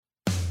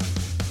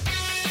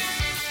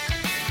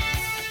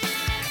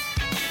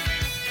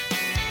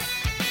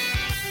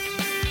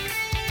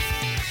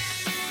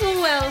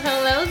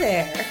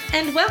there,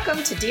 and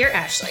welcome to Dear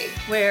Ashley,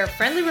 where,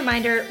 friendly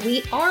reminder,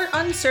 we are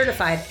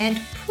uncertified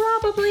and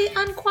probably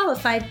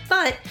unqualified,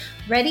 but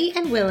ready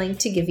and willing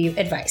to give you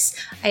advice.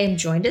 I am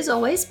joined as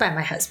always by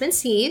my husband,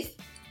 Steve.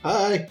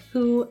 Hi.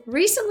 Who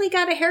recently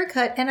got a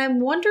haircut, and I'm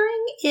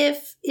wondering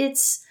if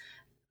it's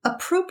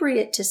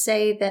appropriate to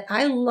say that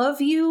I love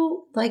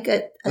you like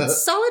a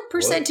solid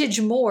percentage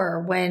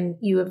more when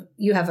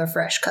you have a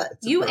fresh cut.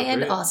 You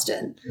and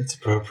Austin. It's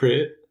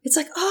appropriate. It's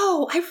like,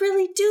 oh, I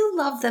really do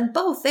love them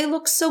both. They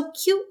look so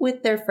cute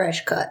with their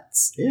fresh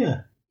cuts. Yeah.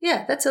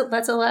 Yeah, that's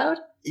allowed?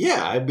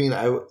 Yeah, I mean,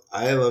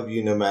 I love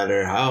you no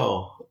matter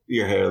how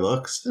your hair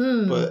looks,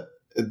 but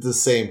it's the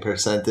same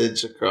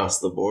percentage across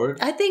the board.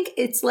 I think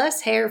it's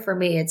less hair for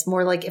me. It's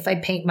more like if I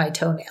paint my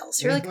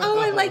toenails. You're like, oh,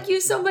 I like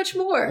you so much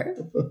more.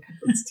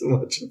 That's too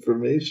much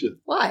information.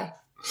 Why?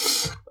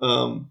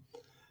 I'm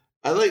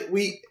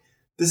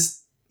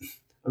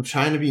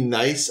trying to be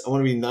nice. I want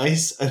to be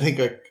nice. I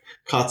think I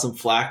caught some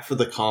flack for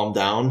the calm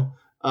down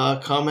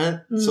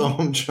comment. So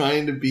I'm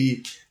trying to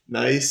be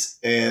nice.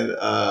 And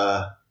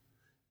I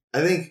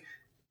think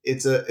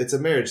it's a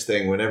marriage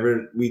thing.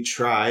 Whenever we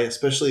try,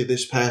 especially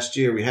this past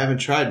year, we haven't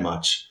tried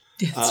much.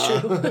 That's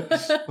true.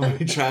 When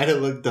we try to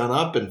look done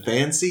up and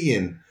fancy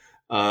and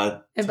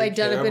by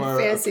done up and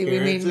fancy, we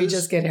mean we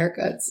just get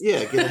haircuts.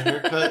 Yeah, get a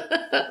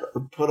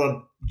haircut, put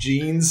on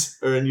jeans,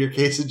 or in your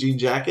case, a jean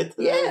jacket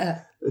today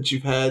that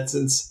you've had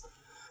since...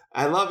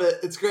 I love it.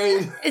 It's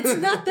great.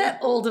 It's not that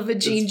old of a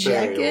jean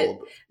jacket.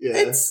 Old. Yeah.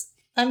 I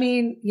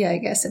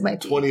guess it might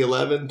be.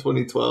 2011,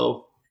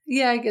 2012.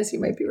 Yeah, I guess you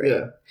might be right.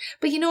 Yeah.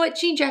 But you know what?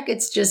 Jean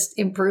jackets just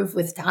improve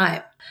with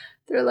time.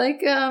 They're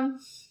like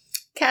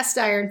cast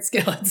iron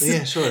skillets.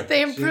 Yeah, sure.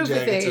 They improve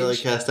with age. Are like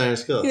cast iron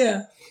skillets.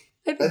 Yeah.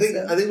 I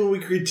think when we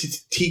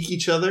critique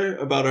each other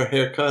about our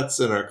haircuts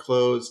and our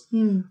clothes,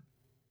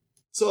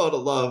 it's all out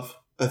of love.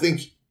 I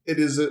think it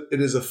is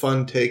a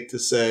fun take to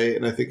say,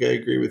 and I think I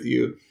agree with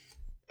you.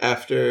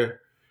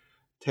 After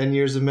 10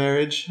 years of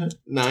marriage,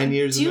 9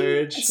 years of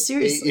marriage,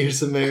 seriously. 8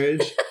 years of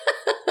marriage,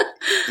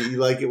 you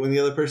like it when the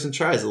other person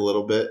tries a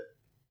little bit.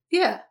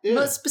 Yeah.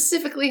 Most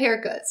specifically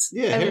haircuts.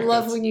 Yeah, I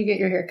love when you get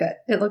your haircut.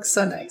 It looks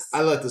so nice.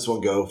 I let this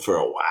one go for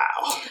a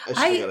while.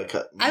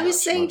 I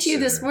was saying to you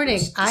this morning,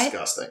 I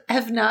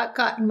have not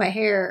gotten my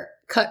hair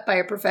cut by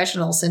a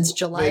professional since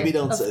July of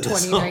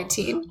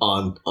 2019.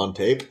 On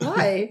tape.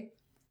 Why?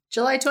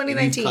 July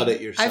 2019. You cut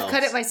it yourself. I've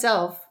cut it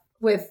myself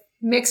with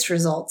mixed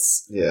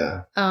results.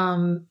 Yeah.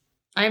 I'm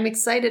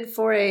excited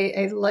for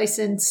a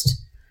licensed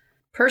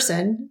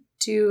person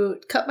to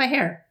cut my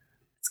hair.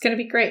 It's going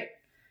to be great.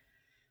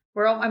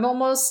 I'm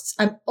almost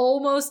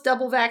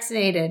double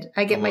vaccinated.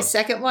 I get my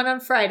second one on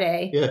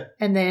Friday. Yeah.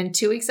 And then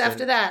 2 weeks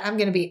after that, I'm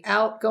going to be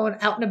going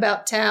out and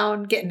about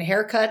town, getting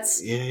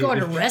haircuts, going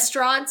to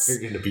restaurants.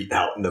 You're going to be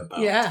out and about.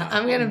 Yeah. Town.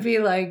 I'm going to be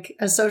like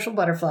a social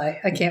butterfly.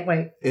 I can't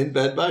wait. In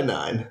bed by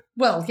 9.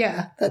 Well,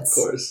 yeah, that's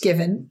of course.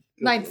 Given.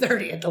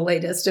 9:30 at the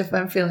latest if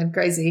I'm feeling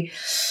crazy.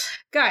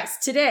 Guys,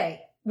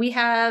 today we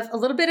have a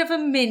little bit of a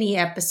mini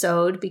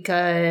episode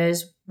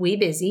because we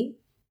busy.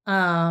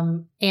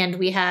 And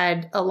we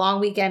had a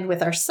long weekend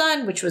with our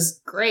son, which was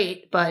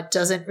great, but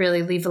doesn't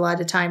really leave a lot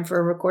of time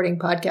for recording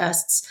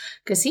podcasts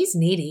because he's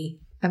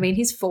needy. I mean,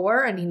 he's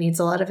 4 and he needs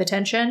a lot of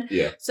attention.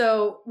 Yeah.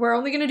 So we're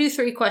only going to do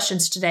 3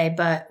 questions today,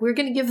 but we're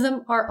going to give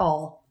them our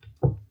all.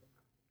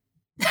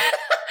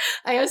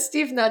 I asked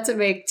Steve not to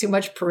make too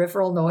much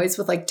peripheral noise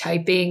with like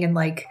typing and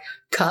like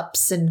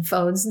cups and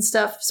phones and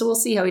stuff. So we'll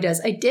see how he does.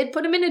 I did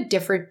put him in a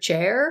different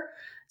chair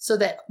so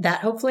that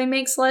hopefully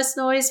makes less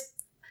noise.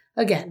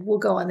 Again, we'll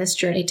go on this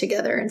journey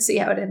together and see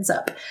how it ends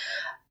up.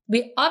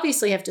 We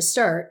obviously have to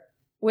start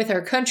with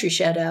our country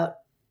shout out.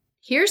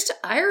 Here's to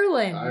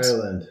Ireland.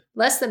 Ireland.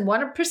 Less than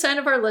 1%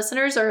 of our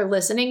listeners are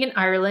listening in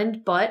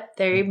Ireland, but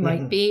they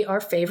might be our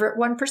favorite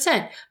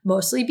 1%,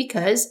 mostly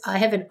because I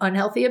have an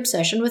unhealthy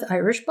obsession with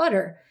Irish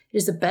butter. It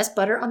is the best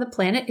butter on the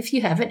planet. If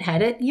you haven't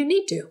had it, you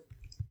need to.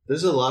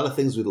 There's a lot of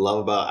things we love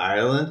about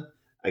Ireland.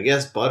 I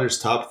guess butter's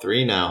top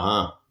 3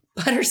 now,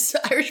 huh?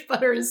 Irish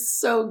butter is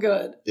so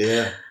good.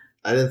 Yeah.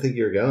 I didn't think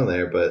you were going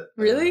there, but...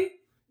 Really?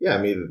 Yeah,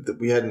 I mean,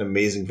 we had an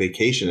amazing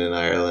vacation in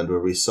Ireland where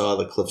we saw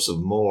the Cliffs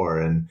of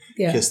Moher and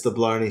kissed the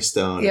Blarney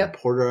Stone and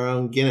poured our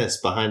own Guinness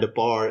behind a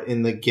bar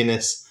in the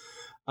Guinness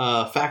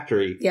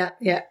factory. Yeah,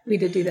 we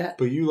did do that.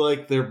 But you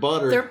like their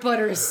butter. Their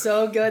butter is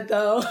so good,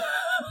 though.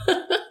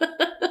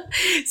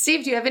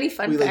 Steve, do you have any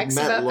fun facts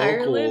about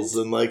Ireland?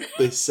 And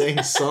they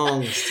sang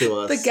songs to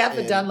us. The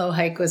Gap-a-Dunlo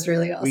hike was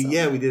really awesome.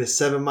 We did a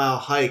 7-mile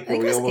hike where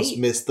we almost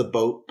missed the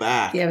boat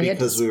back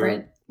because we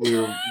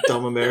were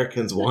dumb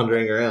Americans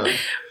wandering around.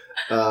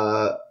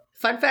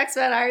 Fun facts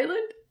about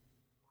Ireland?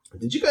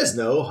 Did you guys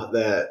know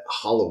that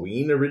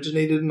Halloween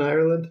originated in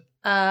Ireland?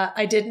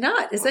 I did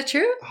not. Is that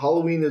true?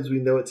 Halloween, as we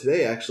know it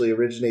today, actually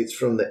originates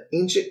from the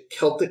ancient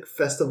Celtic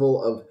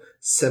festival of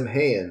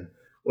Samhain.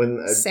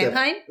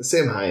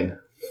 Samhain.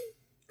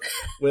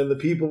 When the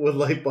people would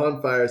light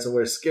bonfires and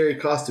wear scary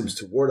costumes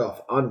to ward off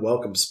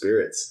unwelcome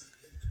spirits.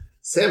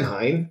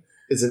 Samhain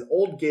is an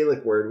old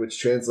Gaelic word which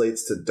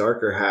translates to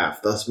darker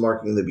half, thus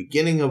marking the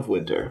beginning of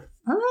winter.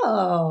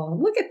 Oh,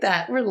 look at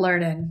that. We're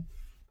learning.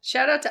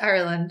 Shout out to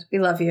Ireland. We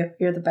love you.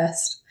 You're the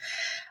best.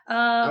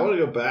 I want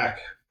to go back.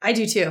 I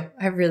do too.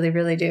 I really,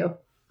 really do.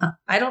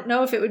 I don't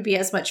know if it would be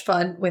as much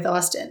fun with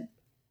Austin.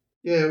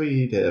 Yeah, we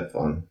need to have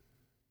fun.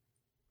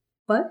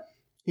 What?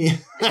 Yeah,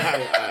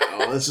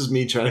 that's just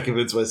me trying to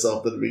convince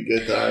myself that it'd be a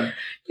good time.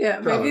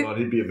 Yeah, Probably not.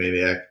 He'd be a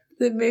maniac.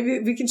 Then maybe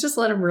we can just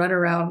let him run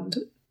around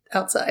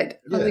outside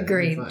on the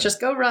green. Just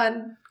go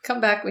run.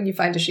 Come back when you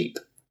find a sheep.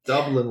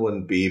 Dublin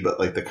wouldn't be, but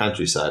like the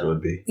countryside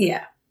would be.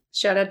 Yeah.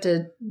 Shout out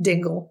to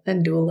Dingle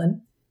and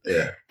Doolin.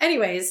 Yeah.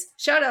 Anyways,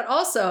 shout out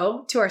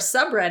also to our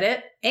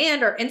subreddit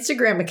and our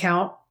Instagram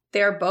account.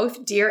 They are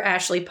both Dear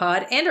Ashley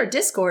Pod, and our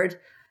Discord,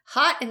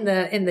 hot in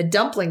the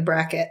dumpling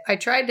bracket. I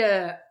tried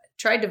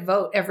to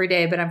vote every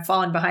day, but I'm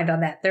falling behind on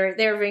that.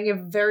 They're having a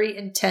very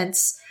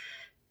intense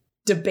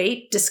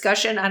debate,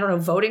 discussion, I don't know,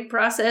 voting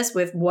process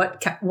with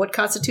what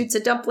constitutes a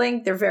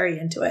dumpling. They're very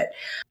into it.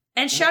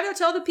 And shout out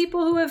to all the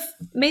people who have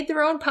made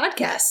their own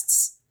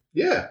podcasts.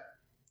 Yeah.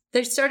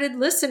 They started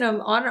listing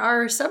them on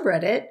our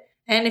subreddit.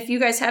 And if you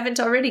guys haven't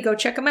already, go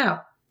check them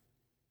out.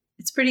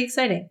 It's pretty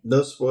exciting.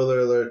 No spoiler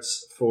alerts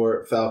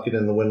for Falcon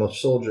and the Winter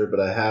Soldier, but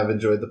I have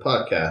enjoyed the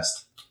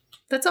podcast.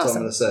 That's That's all I'm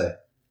awesome. going to say.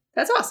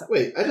 That's awesome.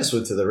 Wait, I just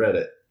went to the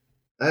Reddit.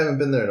 I haven't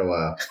been there in a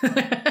while.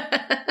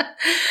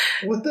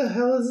 What the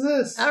hell is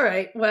this? All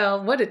right.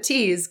 Well, what a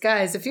tease.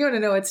 Guys, if you want to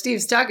know what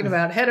Steve's talking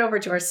about, head over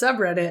to our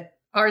subreddit,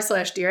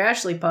 r/Dear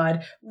Ashley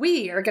Pod.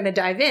 We are going to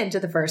dive into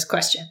the first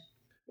question.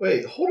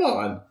 Wait, hold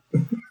on.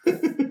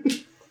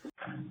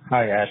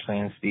 Hi, Ashley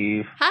and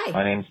Steve. Hi.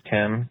 My name's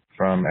Tim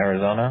from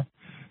Arizona,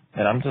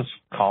 and I'm just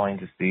calling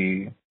to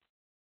see,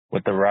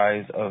 with the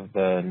rise of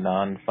the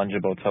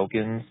non-fungible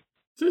tokens,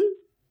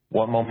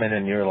 what moment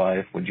in your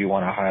life would you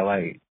want to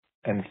highlight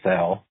and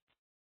sell?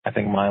 I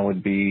think mine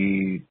would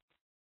be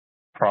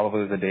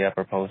probably the day I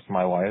proposed to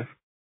my wife,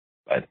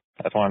 but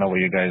I just want to know what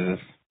you guys'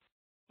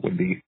 would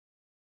be.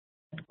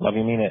 Love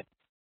you, mean it.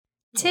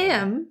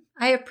 Tim,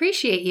 I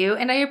appreciate you,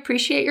 and I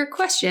appreciate your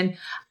question.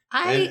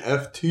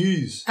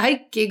 NFTs.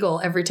 I giggle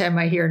every time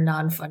I hear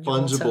non-fungible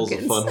Fungible's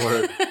tokens. a fun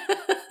word.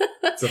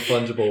 It's a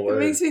fungible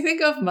word. It makes me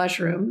think of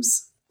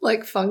mushrooms,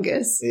 like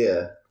fungus.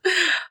 Yeah.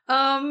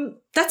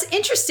 That's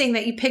interesting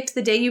that you picked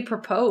the day you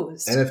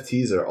proposed.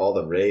 NFTs are all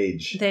the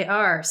rage. They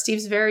are.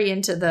 Steve's very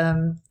into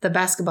the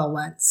basketball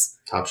ones.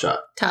 Top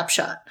Shot. Top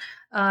Shot.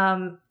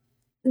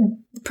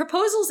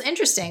 Proposal's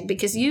interesting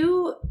because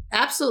you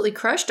absolutely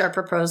crushed our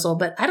proposal,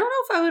 but I don't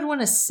know if I would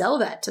want to sell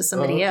that to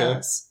somebody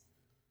else.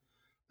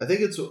 I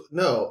think it's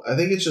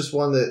just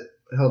one that,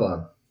 hold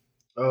on.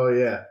 Oh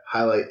yeah.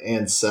 Highlight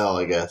and sell,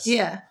 I guess.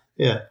 Yeah.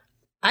 Yeah.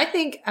 I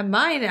think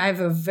mine, I have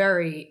a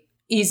very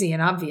easy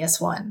and obvious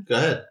one. Go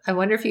ahead. I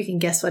wonder if you can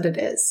guess what it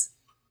is.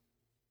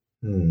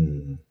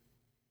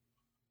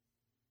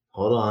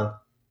 Hold on.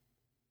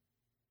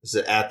 Is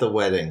it at the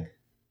wedding?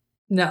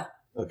 No.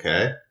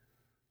 Okay.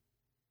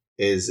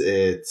 Is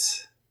it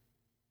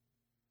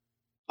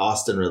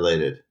Austin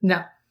related?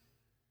 No.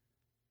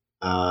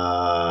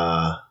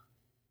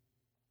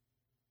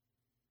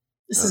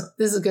 This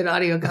is good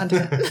audio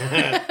content.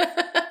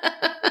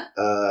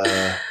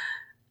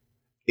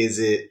 Is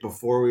it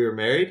before we were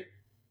married?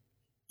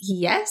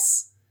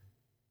 Yes.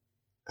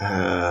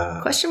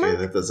 Question mark?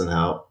 Okay, that doesn't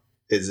help.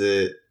 Is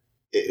it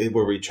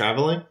were we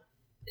traveling?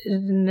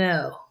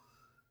 No.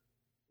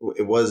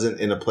 It wasn't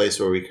in a place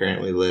where we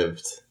currently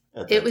lived.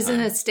 It was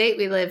in a state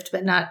we lived,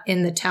 but not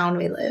in the town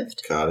we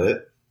lived. Got it.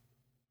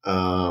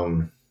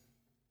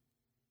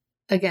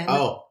 Again.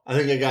 Oh, I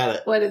think I got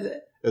it. What is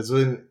it? It's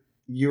when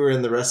you were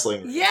in the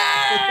wrestling.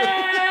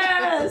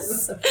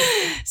 Yes!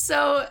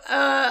 So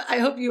I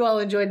hope you all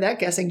enjoyed that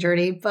guessing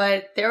journey,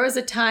 but there was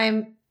a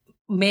time,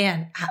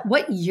 man,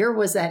 what year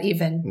was that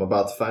even? I'm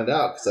about to find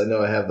out because I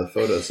know I have the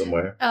photo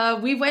somewhere.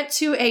 We went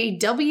to a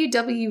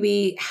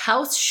WWE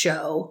house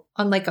show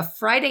on like a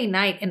Friday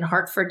night in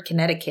Hartford,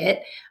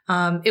 Connecticut.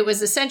 It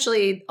was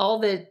essentially all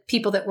the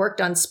people that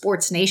worked on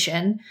Sports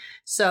Nation.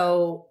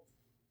 So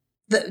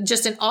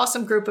just an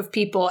awesome group of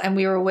people. And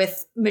we were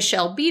with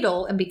Michelle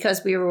Beadle. And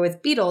because we were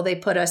with Beadle, they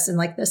put us in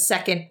like the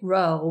second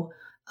row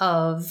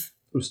of...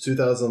 It was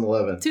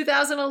 2011.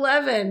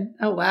 2011.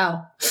 Oh,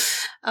 wow.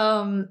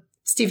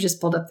 Steve just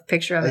pulled up the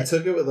picture of it. I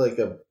took it with like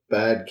a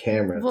bad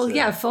camera. Well,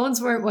 yeah,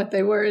 phones weren't what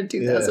they were in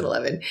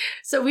 2011. Yeah.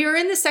 So we were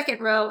in the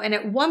second row, and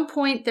at one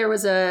point there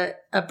was a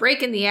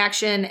break in the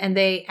action, and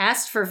they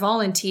asked for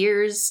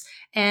volunteers.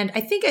 And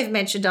I think I've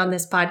mentioned on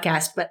this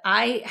podcast, but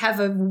I have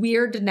a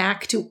weird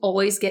knack to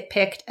always get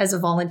picked as a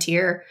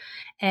volunteer.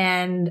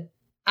 And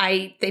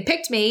they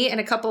picked me and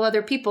a couple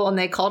other people, and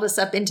they called us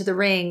up into the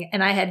ring,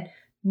 and I had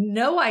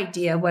no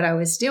idea what I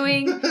was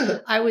doing.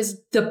 I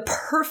was the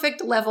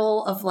perfect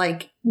level of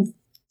like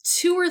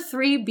 2 or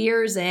 3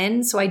 beers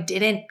in, so I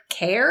didn't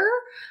care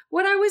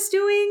what I was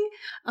doing.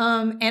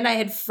 And I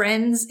had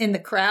friends in the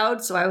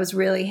crowd, so I was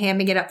really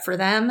hamming it up for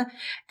them.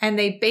 And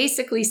they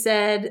basically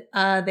said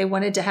they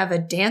wanted to have a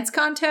dance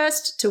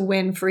contest to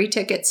win free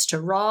tickets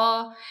to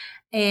Raw.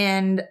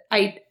 And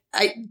I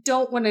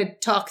don't want to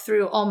talk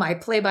through all my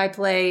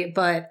play-by-play,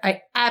 but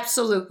I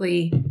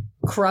absolutely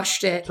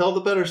crushed it. Tell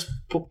the better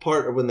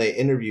part of when they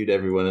interviewed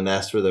everyone and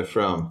asked where they're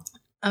from.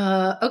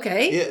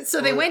 Okay. Yeah,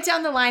 so they went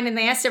down the line and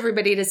they asked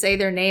everybody to say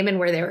their name and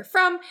where they were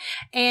from.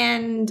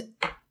 And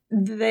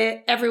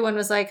everyone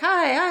was like,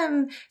 hi,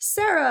 I'm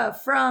Sarah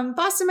from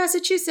Boston,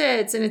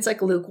 Massachusetts. And it's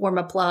like lukewarm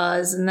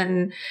applause. And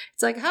then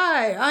it's like,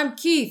 hi, I'm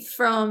Keith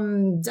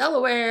from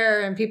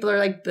Delaware. And people are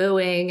like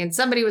booing. And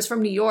somebody was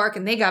from New York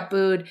and they got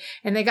booed.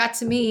 And they got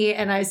to me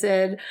and I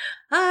said,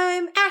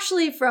 I'm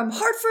Ashley from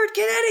Hartford,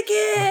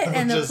 Connecticut.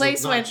 And the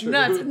place went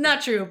nuts.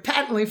 Not true.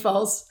 Patently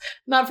false.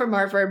 Not from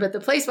Hartford, but the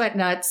place went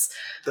nuts.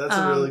 That's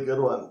a really good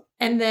one.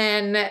 And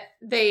then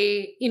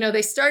they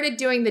started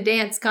doing the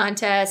dance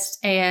contest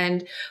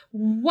and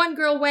one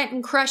girl went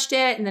and crushed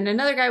it. And then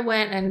another guy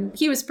went and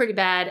he was pretty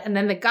bad. And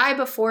then the guy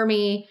before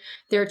me,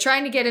 they were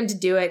trying to get him to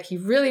do it. He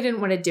really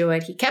didn't want to do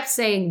it. He kept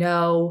saying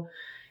no.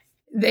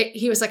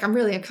 He was like, I'm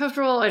really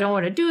uncomfortable. I don't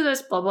want to do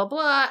this, blah, blah,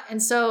 blah.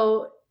 And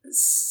so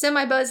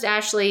semi-buzzed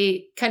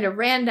Ashley kind of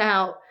ran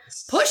out,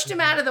 pushed him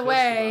out of the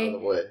way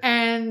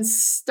and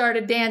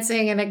started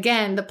dancing. And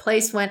again, the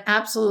place went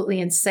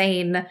absolutely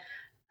insane.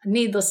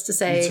 Needless to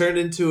say, you turned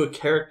into a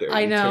character.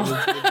 I know.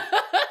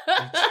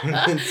 You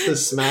turned into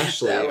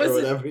Smashley or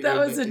whatever. That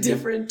was a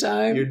different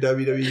time. Your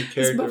WWE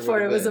character.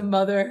 Before it was a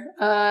mother.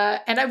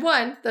 And I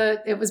won.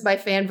 It was by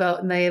fan vote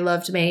and they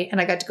loved me.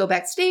 And I got to go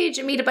backstage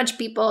and meet a bunch of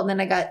people. And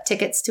then I got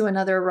tickets to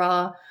another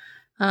Raw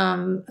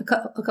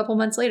a couple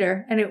months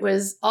later. And it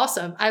was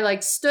awesome. I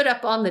like stood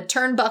up on the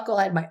turnbuckle.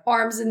 I had my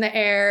arms in the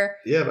air.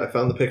 Yeah, I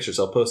found the pictures.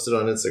 I'll post it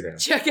on Instagram.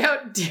 Check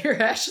out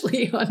Dear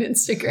Ashley on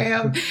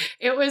Instagram.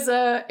 It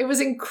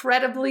was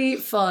incredibly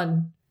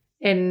fun.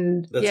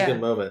 And that's a good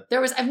moment.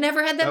 I've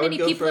never had that many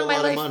people in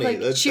my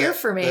life cheer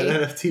for me.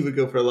 That NFT would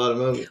go for a lot of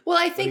money. Well,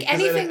 I think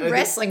anything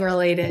wrestling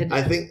related.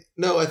 I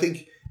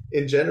think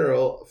in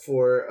general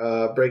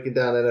for breaking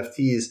down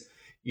NFTs,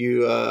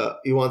 you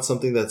want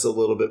something that's a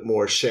little bit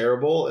more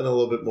shareable and a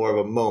little bit more of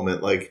a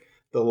moment. Like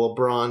the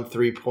LeBron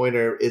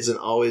 3-pointer isn't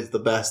always the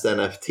best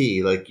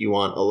NFT. Like you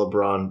want a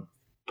LeBron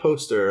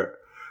poster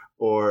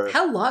or...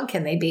 How long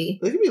can they be?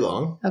 They can be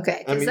long.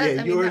 Okay.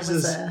 Yours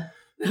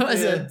that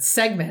was a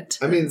segment.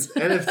 I mean,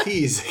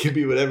 NFTs can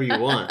be whatever you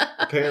want.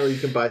 Apparently you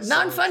can buy...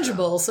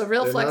 Non-fungible, so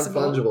real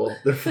flexible. Non-fungible.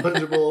 They're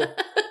fungible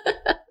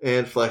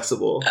and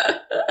flexible.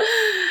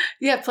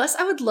 Yeah, plus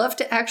I would love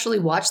to actually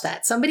watch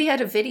that. Somebody had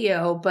a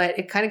video, but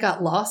it kind of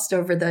got lost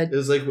over the It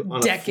was like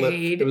on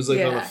decade. It was like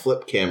on a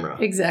flip camera.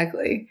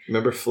 Exactly.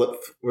 Remember flip?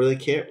 Were they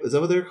Is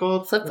that what they're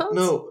called? Flip phones?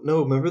 No.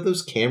 Remember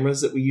those cameras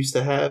that we used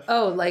to have?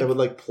 Oh, like... That would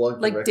like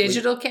plug like directly?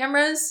 digital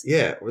cameras?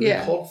 Yeah. Were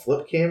they called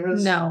flip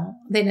cameras? No,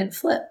 they didn't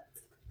flip.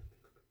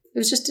 It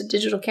was just a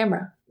digital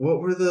camera.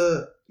 What were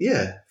the...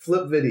 Yeah,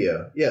 flip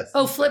video. Yes.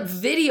 Oh, flip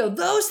video.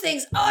 Those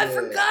things. Oh, I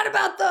forgot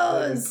about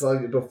those.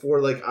 Before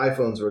like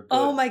iPhones were good.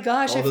 Oh my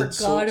gosh, I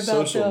forgot about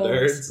social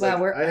those. Nerds.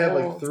 Wow, I have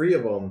like 3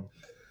 of them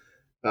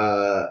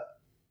that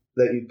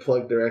you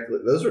plug directly.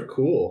 Those were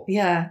cool.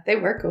 Yeah, they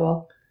were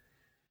cool.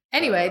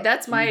 Anyway,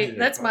 that's my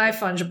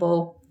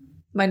fungible,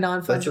 my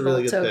non-fungible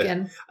really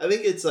token. Pick. I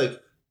think it's like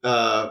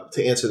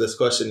to answer this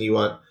question, you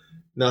want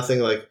nothing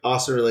like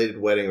Austin related,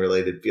 wedding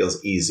related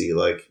feels easy.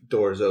 Like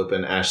doors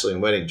open, Ashley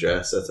in wedding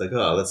dress. That's like,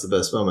 oh, that's the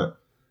best moment.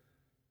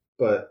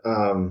 But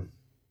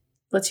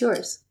what's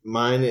yours?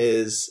 Mine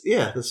is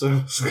this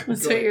one.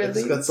 What's what you're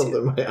leading got something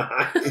in my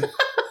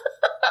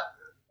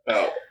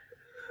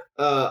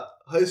eye.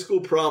 High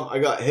school prom. I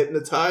got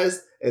hypnotized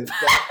and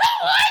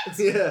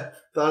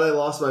thought I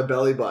lost my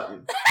belly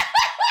button.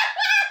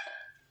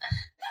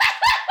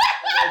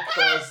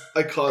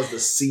 I caused a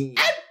scene.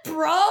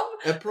 Prom?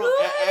 At prom.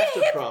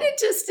 After prom.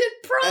 Just at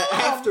prom.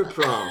 After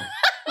prom.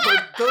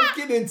 Like, don't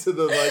get into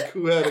the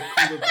who had a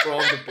cooler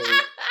prom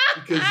debate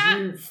because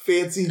you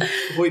fancy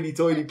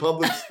hoity-toity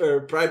public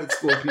or private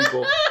school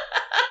people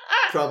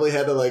probably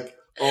had to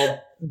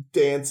all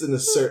dance in a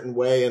certain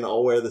way and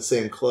all wear the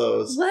same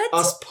clothes. What?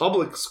 Us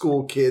public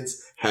school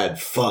kids had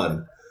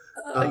fun.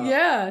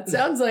 Yeah, it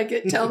sounds like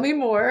it. Tell me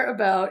more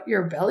about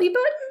your belly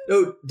button.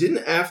 No,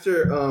 didn't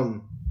after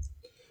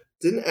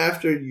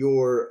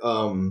your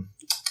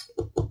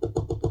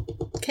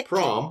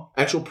prom,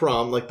 actual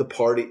prom, like the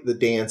party, the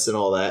dance and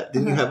all that,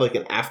 didn't you have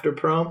an after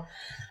prom?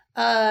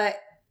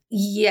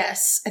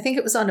 Yes. I think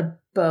it was on a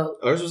boat.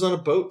 Ours was on a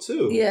boat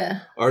too.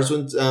 Yeah. Ours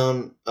went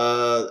down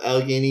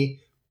Allegheny,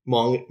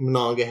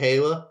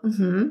 Monongahela.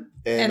 Mm-hmm.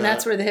 And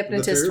that's where the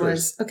hypnotist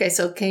was. Okay,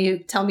 so can you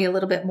tell me a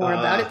little bit more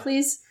about it,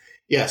 please?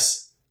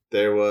 Yes.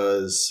 There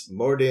was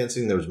more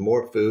dancing. There was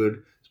more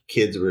food.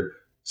 Kids were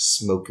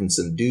smoking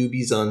some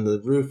doobies on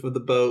the roof of the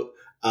boat.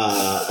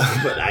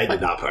 But I did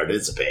not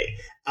participate.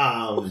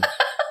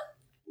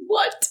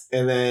 What?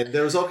 And then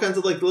there was all kinds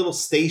of little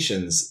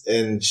stations,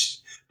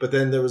 but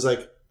then there was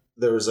a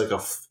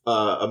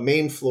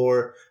main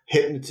floor.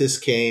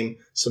 Hypnotist came.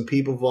 Some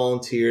people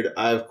volunteered.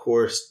 I of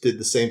course did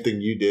the same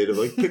thing you did. Of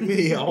pick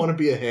me. I want to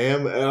be a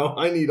ham.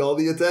 I need all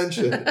the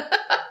attention.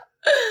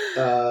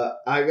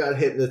 I got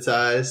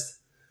hypnotized.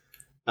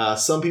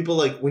 Some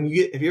people have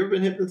you ever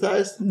been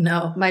hypnotized?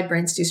 No, my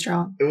brain's too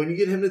strong. And when you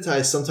get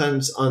hypnotized,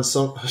 sometimes on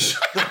some,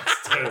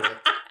 that's terrible.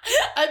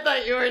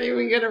 thought you weren't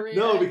even going to read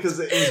No, because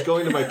it was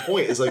going to my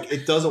point. Is like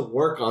it doesn't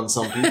work on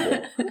some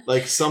people.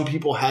 Like some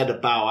people had to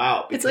bow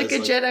out. It's like a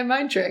Jedi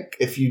mind trick.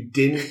 If you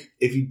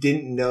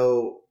didn't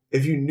know,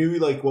 if you knew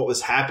like what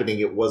was happening,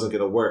 it wasn't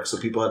going to work. So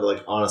people had to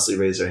like honestly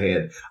raise their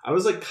hand. I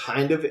was like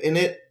kind of in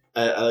it.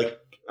 I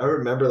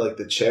remember like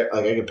the chair.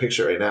 Like I can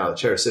picture it right now. The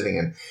chair sitting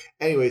in.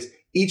 Anyways,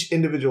 each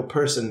individual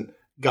person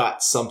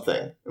got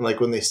something, and like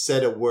when they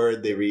said a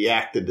word, they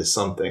reacted to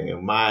something.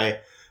 And my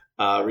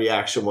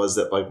reaction was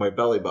that like my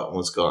belly button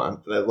was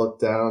gone, and I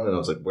looked down and I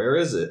was like, "Where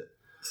is it?"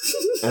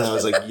 And I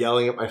was like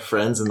yelling at my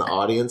friends in the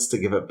audience to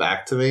give it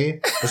back to me.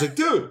 I was like,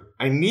 "Dude,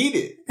 I need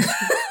it."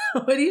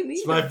 What do you need?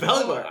 It's my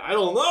belly button. I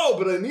don't know,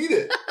 but I need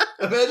it.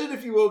 Imagine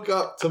if you woke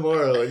up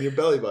tomorrow and your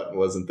belly button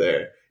wasn't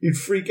there. You'd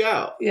freak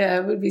out. Yeah,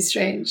 it would be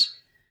strange.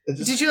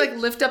 Did you like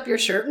lift up your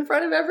shirt in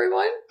front of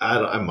everyone?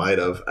 I might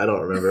have. I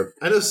don't remember.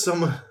 I know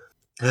someone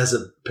has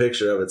a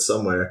picture of it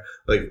somewhere.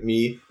 Like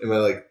me in my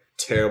like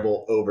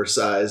terrible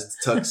oversized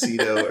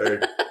tuxedo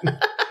or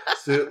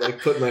suit,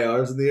 like putting my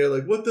arms in the air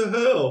like, what the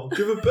hell?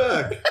 Give it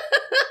back.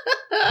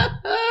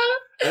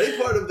 I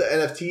think part of the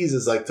NFTs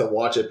is like to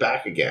watch it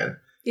back again.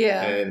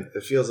 Yeah. And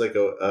it feels like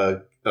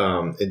a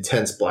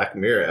intense Black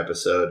Mirror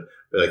episode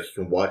where like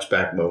you can watch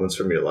back moments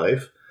from your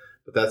life.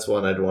 But that's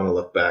one I'd want to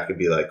look back and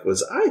be like,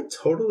 was I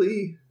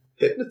totally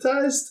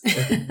hypnotized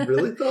and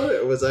really thought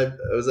it? Or was I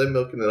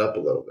milking it up a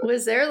little bit?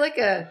 Was there like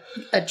a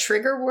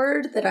trigger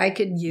word that I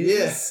could use?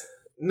 Yeah.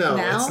 No,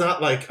 now? It's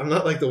not like I'm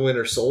not like the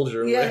Winter Soldier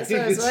where Yes, you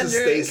I was can just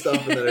stay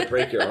stuff and then I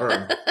break your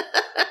arm.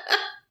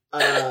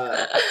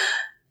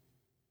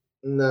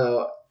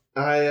 No.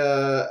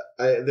 I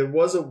there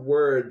was a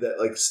word that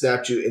like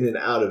snapped you in and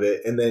out of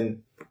it and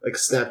then like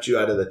snapped you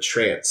out of the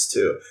trance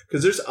too.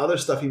 Because there's other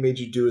stuff he made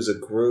you do as a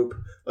group.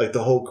 Like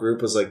the whole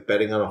group was like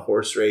betting on a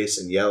horse race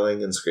and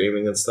yelling and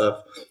screaming and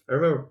stuff. I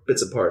remember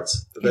bits and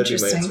parts. But that'd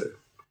be my answer.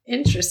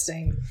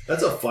 Interesting.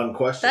 That's a fun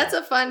question. That's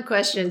a fun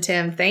question,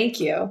 Tim. Thank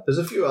you. There's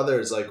a few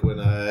others like when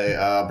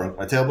I broke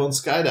my tailbone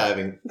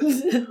skydiving.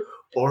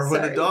 Or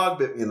when a dog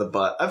bit me in the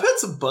butt. I've had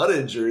some butt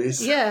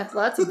injuries. Yeah,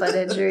 lots of butt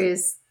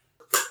injuries.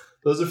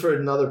 Those are for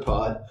another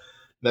pod.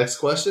 Next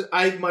question.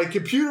 My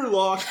computer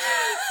locked.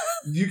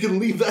 You can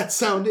leave that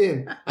sound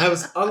in. I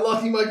was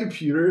unlocking my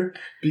computer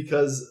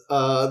because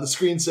the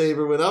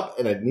screensaver went up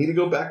and I need to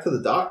go back to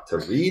the doc to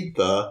read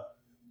the...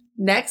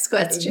 Next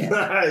question.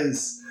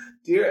 Nice.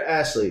 Dear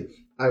Ashley,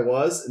 I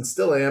was and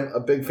still am a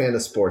big fan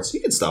of sports.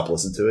 You can stop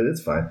listening to it.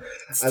 It's fine.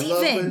 Steven. I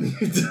love when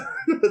you've done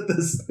with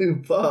this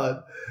new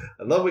pod.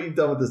 I love what you've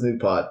done with this new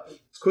pod.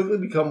 It's quickly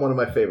become one of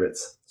my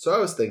favorites. So I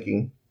was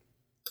thinking,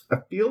 I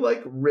feel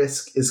like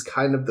Risk is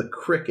kind of the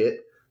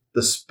cricket,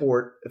 the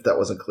sport, if that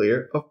wasn't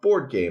clear, of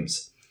board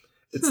games.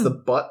 It's the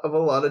butt of a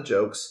lot of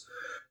jokes.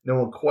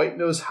 No one quite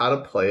knows how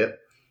to play it,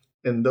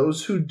 and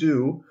those who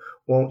do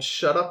won't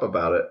shut up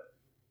about it.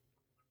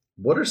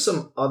 What are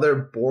some other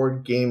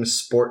board game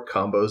sport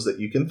combos that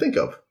you can think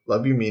of?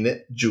 Love you, mean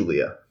it,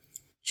 Julia.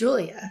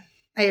 Julia,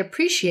 I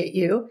appreciate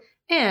you,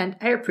 and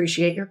I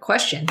appreciate your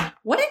question.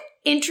 What an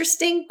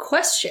interesting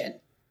question.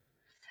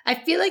 I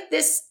feel like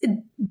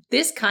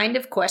this kind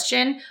of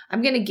question,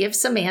 I'm going to give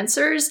some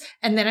answers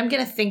and then I'm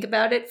going to think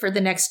about it for the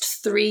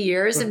next 3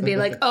 years and be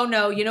like, oh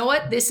no, you know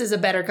what? This is a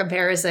better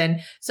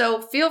comparison.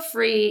 So feel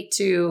free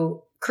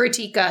to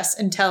critique us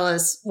and tell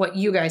us what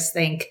you guys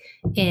think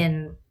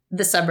in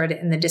the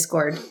subreddit, in the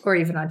Discord, or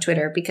even on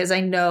Twitter, because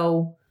I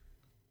know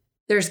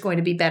there's going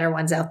to be better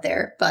ones out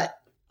there. But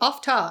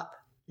off top,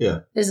 yeah,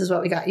 this is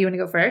what we got. You want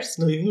to go first?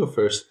 No, you can go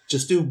first.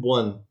 Just do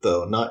one,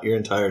 though, not your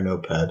entire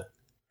notepad.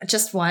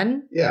 Just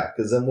one? Yeah,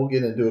 because then we'll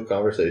get into a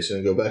conversation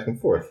and go back and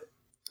forth.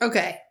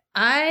 Okay.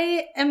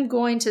 I am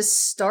going to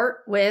start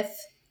with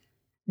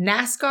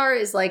NASCAR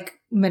is like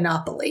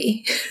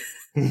Monopoly.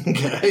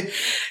 Okay.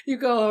 You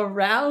go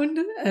around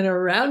and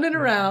around and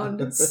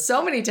around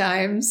so many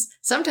times.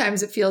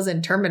 Sometimes it feels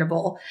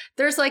interminable.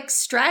 There's like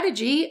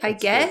strategy, I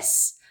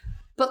guess,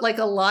 but like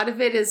a lot of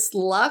it is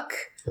luck.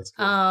 That's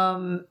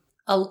good.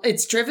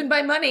 It's driven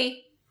by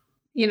money.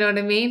 You know what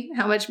I mean?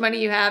 How much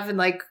money you have and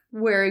like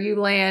where you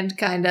land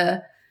kind of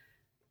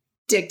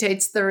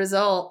dictates the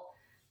result.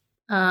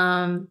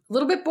 A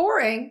little bit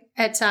boring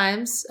at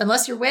times,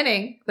 unless you're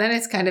winning, then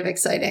it's kind of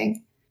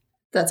exciting.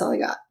 That's all I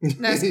got.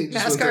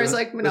 NASCAR is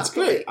like Monopoly. That's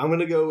great. I'm going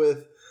to go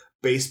with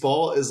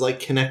baseball is like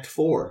Connect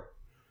 4.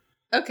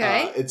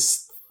 Okay.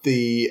 It's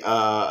the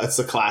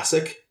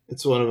classic.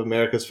 It's one of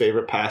America's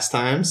favorite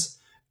pastimes.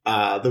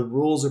 The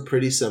rules are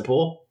pretty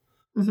simple.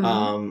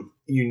 Mm-hmm.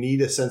 You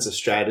need a sense of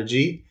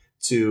strategy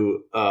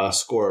to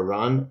score a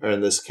run, or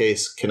in this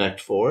case, Connect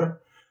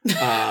 4.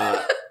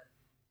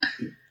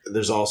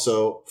 There's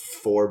also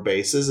 4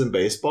 bases in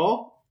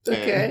baseball.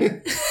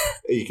 Okay.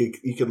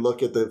 You could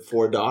look at the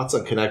 4 dots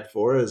on Connect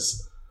 4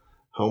 as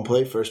home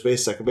plate, first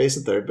base, second base,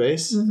 and third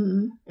base.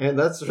 Mm-hmm. And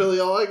that's really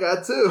all I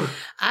got, too.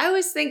 I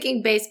was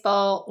thinking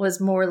baseball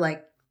was more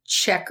like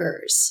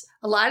checkers.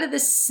 A lot of the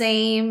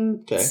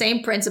same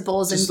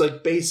principles. Just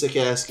like basic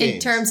ass games. In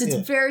terms,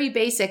 it's very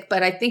basic,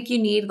 but I think you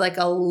need like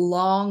a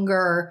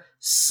longer,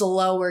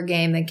 slower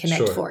game than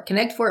Connect 4.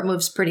 Connect 4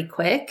 moves pretty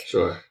quick.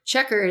 Sure.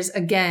 Checkers,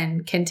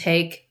 again, can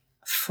take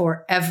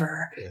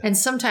forever. Yeah. And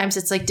sometimes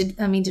it's like, did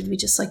we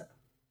just like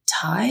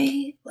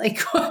tie? Like,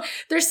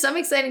 there's some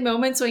exciting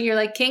moments when you're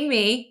like, king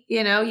me,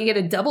 you get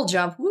a double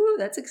jump. Woo,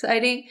 that's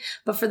exciting.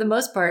 But for the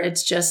most part,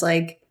 it's just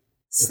like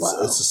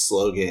slow. It's a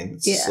slow game.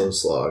 It's a slow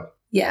slog.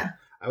 Yeah.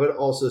 I would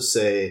also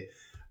say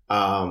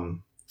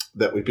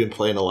that we've been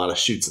playing a lot of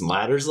Chutes and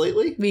Ladders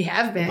lately. We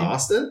have been. In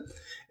Austin.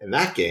 And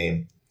that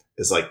game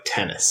is like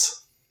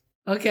tennis.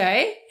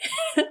 Okay.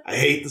 I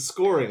hate the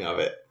scoring of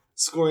it.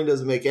 Scoring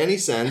doesn't make any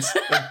sense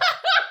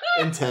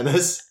in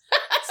tennis.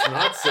 It's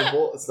not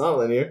simple. It's not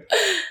linear.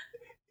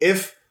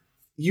 If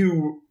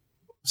you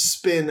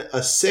spin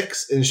a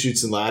 6 in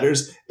Chutes and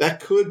Ladders, that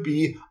could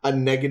be a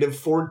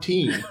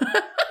 -14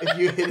 if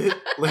you hit it,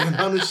 land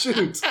on a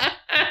chute.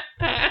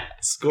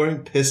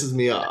 Scoring pisses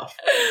me off.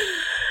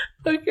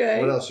 Okay.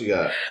 What else you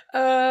got?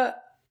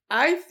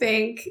 I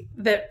think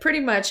that pretty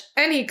much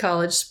any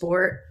college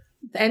sport,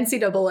 the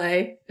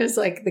NCAA, is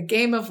like the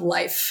game of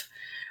life,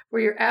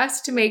 where you're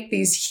asked to make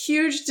these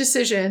huge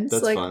decisions.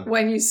 That's like fun.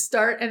 When you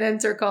start and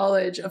enter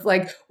college, of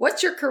like,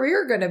 what's your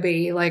career going to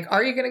be? Like,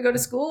 are you going to go to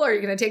school? Are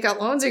you going to take out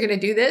loans? Are you going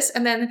to do this?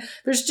 And then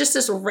there's just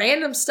this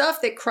random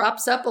stuff that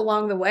crops up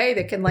along the way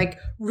that can like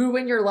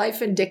ruin your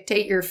life and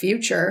dictate your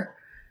future.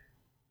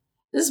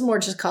 This is more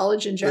just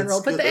college in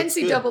general, but the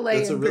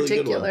NCAA in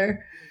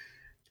particular.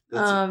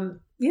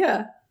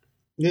 Yeah.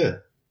 Yeah.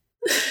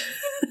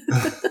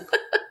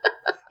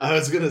 I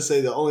was going to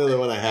say the only other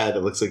one I had, it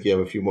looks like you have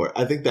a few more.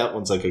 I think that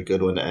one's like a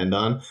good one to end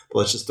on, but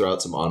let's just throw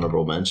out some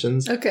honorable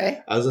mentions.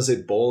 Okay. I was going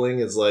to say bowling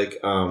is like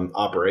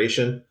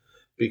Operation,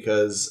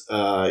 because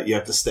you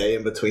have to stay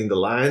in between the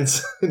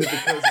lines and if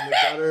it goes in the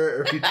gutter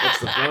or if you touch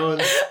the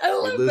phones. I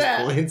love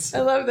that. Points.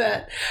 I love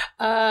that.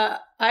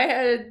 I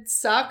had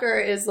soccer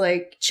is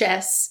like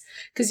chess,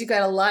 because you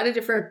got a lot of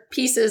different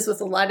pieces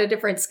with a lot of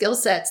different skill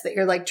sets that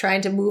you're like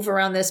trying to move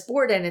around this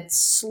board, and it's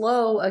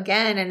slow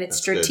again and it's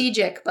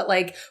strategic. Good. But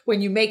like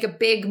when you make a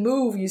big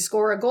move, you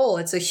score a goal.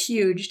 It's a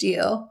huge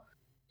deal.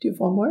 Do you have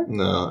one more?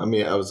 No, I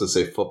mean, I was going to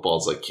say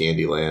football's like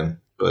Candyland,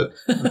 but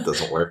it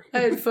doesn't work.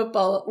 I had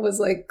football was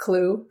like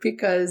Clue,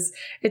 because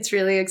it's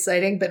really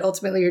exciting, but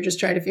ultimately you're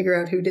just trying to figure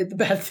out who did the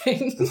bad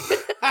thing.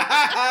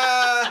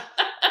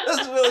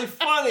 That's really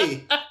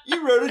funny.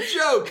 You wrote a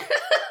joke.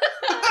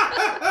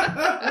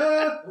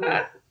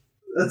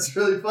 That's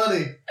really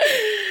funny.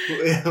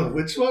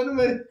 Which one am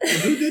I?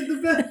 Who did the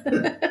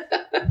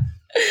bad?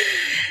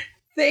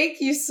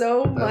 Thank you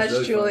so much,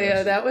 really Julia.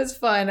 Fun, that was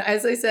fun.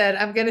 As I said,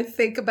 I'm going to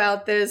think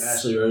about this.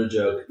 Ashley wrote a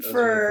joke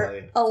for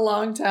really a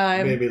long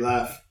time. It made me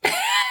laugh. I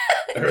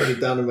wrote it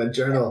down in my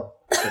journal,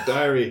 my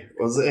diary.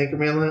 What was the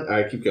Anchorman line?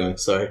 All right, keep going.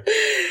 Sorry.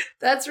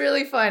 That's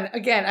really fun.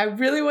 Again, I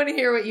really want to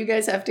hear what you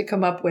guys have to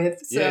come up with.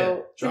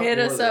 So hit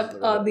us up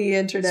on the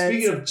internet.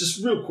 Speaking of,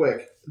 just real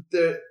quick,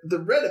 the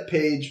Reddit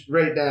page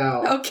right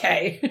now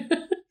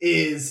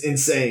is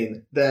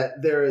insane.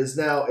 That there is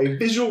now a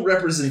visual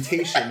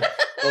representation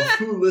of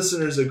who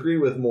listeners agree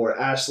with more,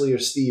 Ashley or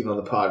Steve, on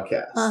the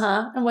podcast.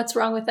 And what's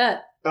wrong with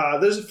that?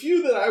 There's a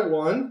few that I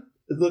won.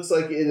 It looks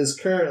like it is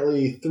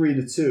currently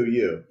 3-2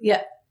 you.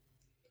 Yeah.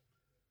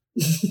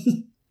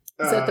 Is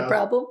that the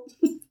problem?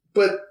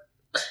 But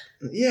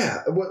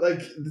yeah,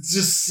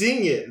 just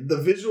seeing it, the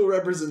visual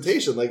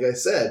representation, like I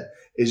said,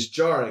 is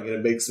jarring, and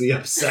it makes me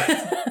upset.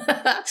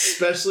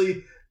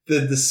 Especially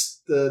the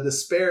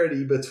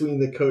disparity between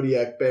the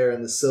Kodiak bear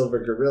and the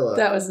silver gorilla.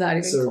 That was not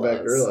even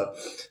silverback gorilla.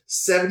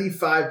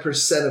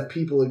 75% of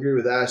people agree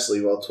with Ashley,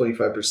 while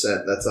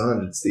 25%, that's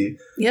 100, Steve.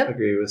 Yep.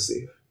 Agree with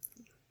Steve.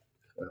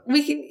 Well.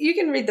 You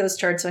can read those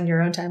charts on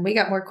your own time. We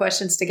got more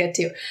questions to get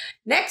to.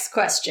 Next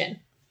question.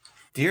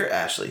 Dear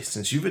Ashley,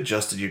 since you've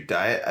adjusted your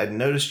diet, I've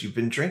noticed you've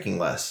been drinking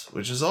less,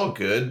 which is all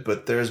good,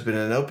 but there's been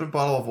an open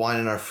bottle of wine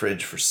in our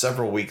fridge for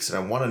several weeks, and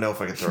I want to know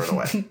if I can throw it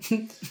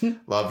away.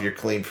 Love, your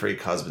clean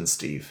freak husband,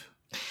 Steve.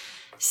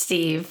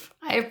 Steve,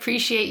 I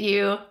appreciate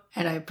you,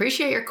 and I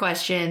appreciate your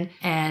question,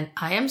 and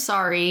I am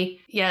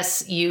sorry.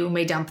 Yes, you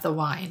may dump the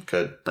wine.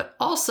 Good. But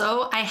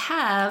also, I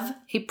have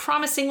a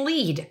promising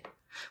lead.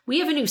 We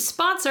have a new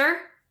sponsor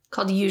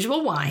called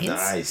Usual Wines.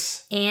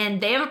 Nice. And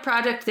they have a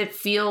product that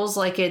feels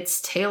like it's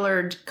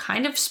tailored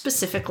kind of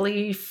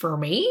specifically for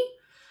me.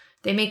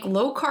 They make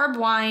low-carb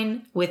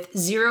wine with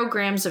 0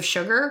 grams of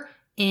sugar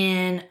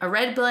in a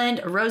red blend,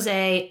 a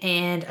rosé,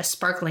 and a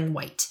sparkling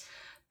white.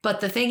 But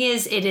the thing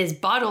is, it is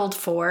bottled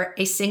for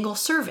a single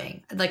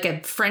serving, like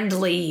a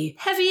friendly,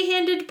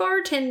 heavy-handed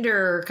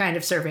bartender kind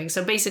of serving.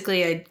 So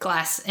basically a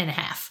glass and a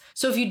half.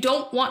 So if you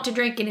don't want to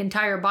drink an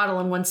entire bottle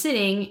in one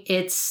sitting,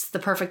 it's the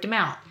perfect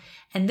amount.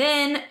 And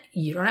then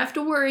you don't have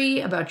to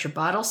worry about your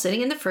bottle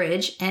sitting in the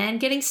fridge and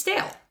getting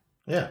stale.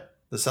 Yeah.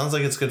 This sounds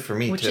like it's good for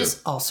me, which too.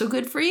 is also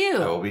good for you.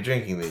 I will be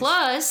drinking these.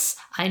 Plus,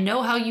 I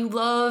know how you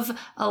love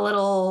a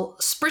little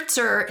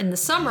spritzer in the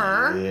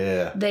summer.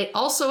 Yeah. They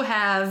also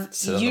have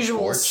Sit on the usual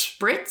porch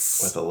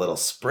spritz. with a little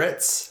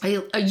spritz.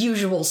 A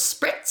usual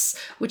spritz,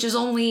 which is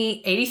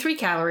only 83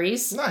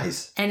 calories.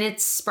 Nice. And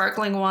it's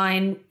sparkling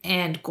wine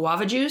and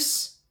guava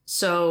juice.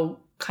 So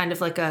kind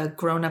of like a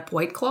grown-up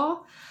White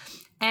Claw.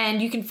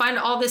 And you can find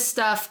all this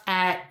stuff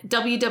at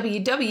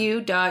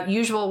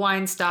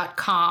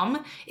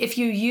www.usualwines.com. If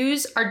you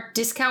use our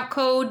discount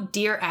code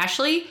Dear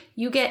Ashley,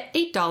 you get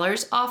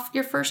 $8 off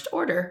your first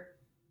order.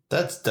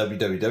 That's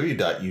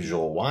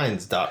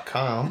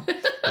www.usualwines.com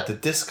with the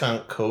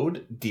discount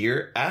code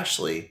Dear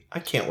Ashley. I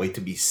can't wait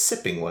to be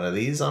sipping one of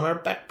these on our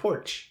back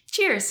porch.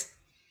 Cheers.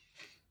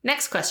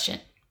 Next question.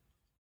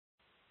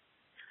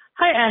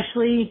 Hi,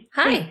 Ashley.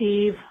 Hi. Hey,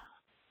 Steve.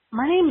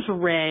 My name's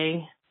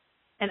Ray,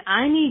 and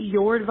I need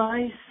your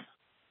advice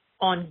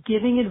on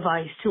giving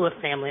advice to a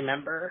family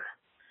member.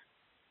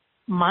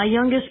 My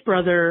youngest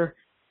brother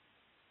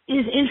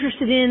is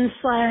interested in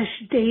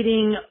 /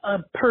 dating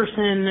a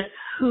person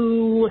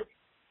who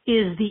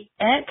is the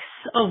ex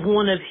of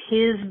one of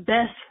his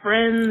best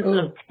friends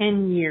of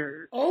 10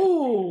 years.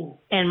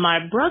 Oh. And my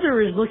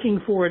brother is looking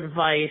for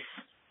advice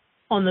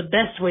on the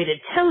best way to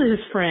tell his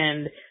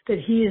friend that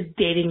he is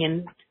dating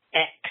an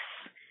ex.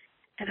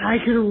 And I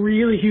could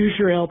really use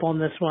your help on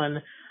this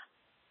one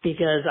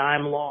because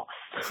I'm lost.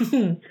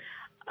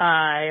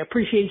 I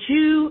appreciate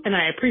you and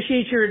I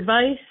appreciate your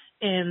advice.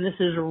 And this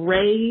is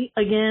Ray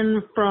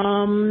again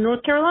from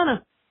North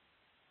Carolina.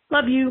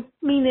 Love you.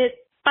 Mean it.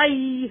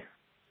 Bye.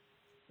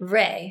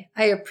 Ray,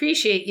 I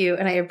appreciate you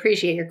and I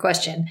appreciate your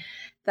question.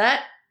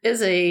 That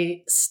is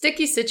a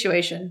sticky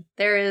situation.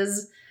 There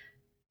is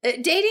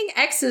dating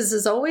exes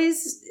is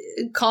always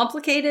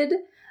complicated.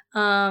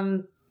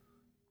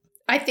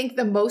 I think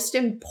the most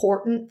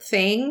important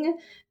thing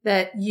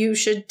that you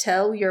should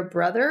tell your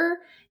brother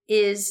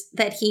is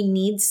that he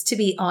needs to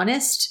be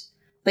honest.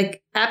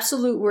 Like,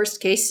 absolute worst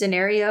case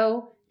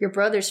scenario, your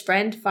brother's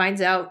friend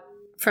finds out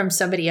from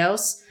somebody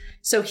else.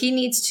 So he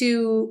needs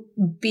to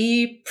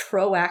be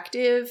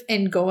proactive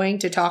in going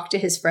to talk to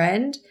his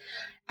friend.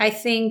 I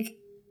think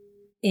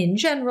in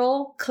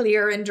general,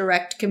 clear and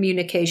direct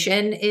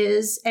communication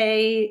is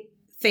a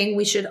thing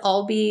we should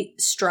all be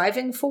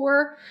striving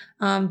for,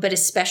 but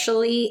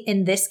especially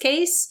in this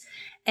case.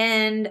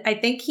 And I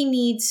think he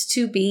needs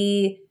to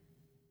be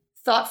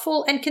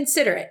thoughtful and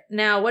considerate.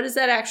 Now, what does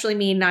that actually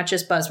mean? Not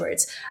just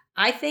buzzwords.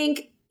 I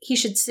think he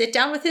should sit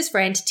down with his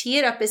friend, tee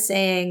it up as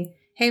saying,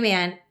 hey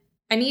man,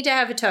 I need to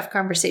have a tough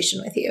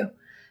conversation with you.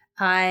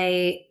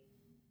 I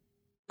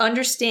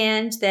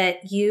understand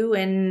that you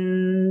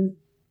and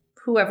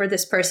whoever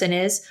this person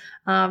is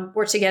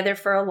were together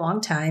for a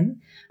long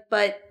time,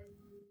 but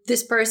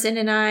this person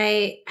and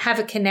I have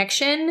a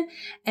connection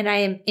and I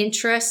am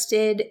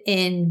interested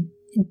in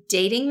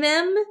dating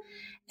them.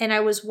 And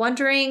I was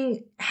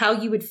wondering how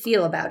you would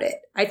feel about it.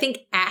 I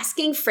think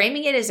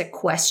framing it as a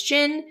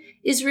question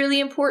is really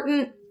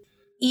important.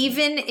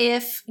 Even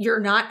if you're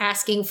not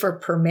asking for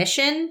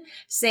permission,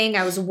 saying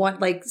I don't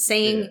like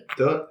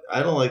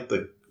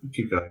the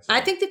keep going.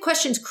 I think the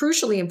question's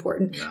crucially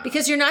important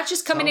because you're not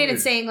just coming in and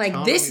saying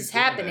like, this is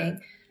happening.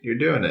 You're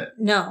doing it.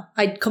 No,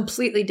 I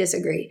completely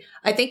disagree.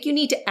 I think you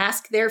need to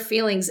ask their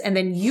feelings and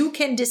then you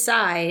can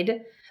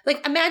decide.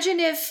 Like, imagine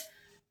if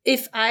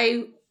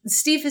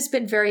Steve has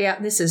been very out,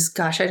 and this is,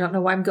 I don't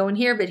know why I'm going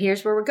here, but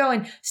here's where we're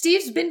going.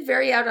 Steve's been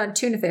very out on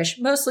tuna fish,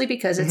 mostly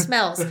because it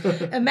smells.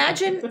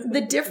 Imagine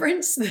the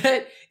difference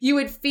that you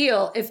would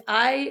feel if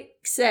I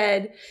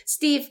said,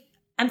 Steve,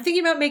 I'm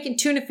thinking about making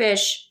tuna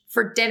fish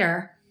for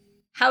dinner.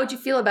 How would you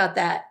feel about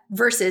that?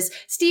 Versus,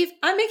 Steve,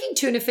 I'm making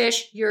tuna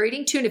fish. You're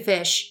eating tuna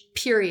fish,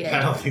 period.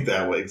 I don't think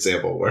that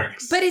example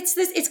works. But it's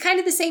kind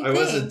of the same thing. I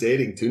wasn't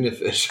dating tuna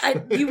fish.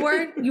 You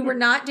were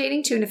not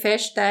dating tuna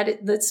fish.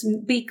 Let's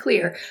be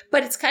clear.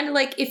 But it's kind of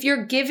like if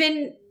you're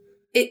given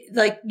it,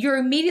 like you're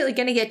immediately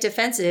going to get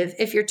defensive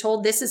if you're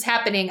told this is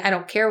happening. I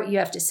don't care what you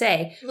have to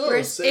say.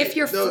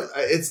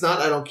 It's not,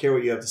 I don't care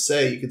what you have to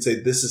say. You could say,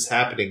 this is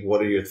happening.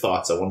 What are your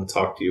thoughts? I want to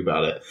talk to you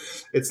about it.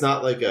 It's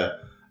not like a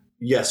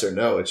yes or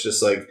no. It's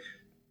just like,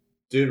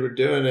 dude, we're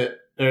doing it.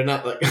 Or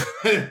not like,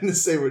 I didn't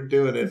say we're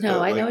doing it.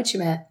 No, I know what you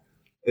meant.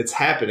 It's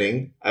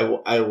happening. I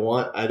don't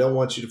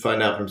want you to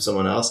find out from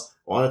someone else.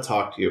 I want to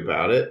talk to you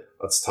about it.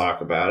 Let's talk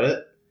about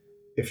it.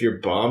 If you're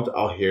bummed,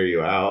 I'll hear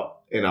you out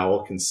and I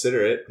will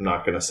consider it. I'm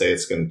not going to say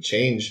it's going to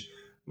change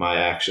my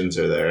actions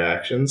or their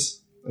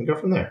actions and go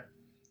from there.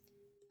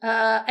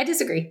 I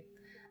disagree.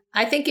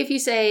 I think if you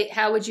say,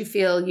 how would you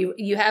feel?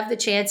 You have the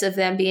chance of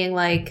them being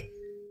like,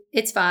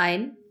 it's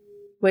fine.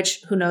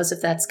 Which, who knows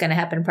if that's going to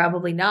happen?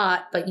 Probably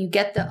not. But you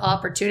get the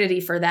opportunity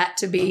for that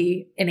to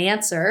be an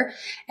answer.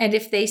 And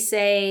if they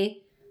say,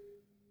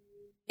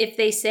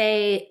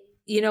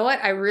 you know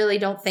what, I really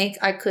don't think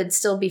I could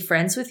still be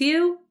friends with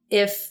you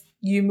if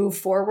you move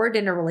forward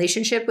in a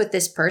relationship with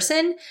this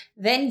person,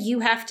 then you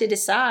have to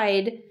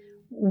decide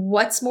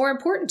what's more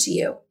important to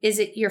you? Is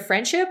it your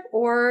friendship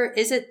or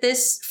is it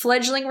this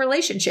fledgling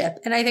relationship?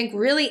 And I think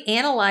really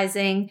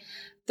analyzing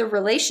the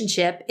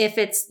relationship, if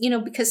it's,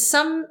 because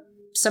some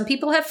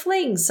people have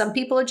flings, some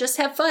people just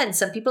have fun,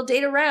 some people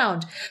date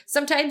around.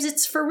 Sometimes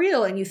it's for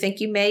real and you think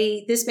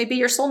this may be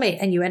your soulmate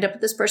and you end up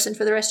with this person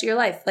for the rest of your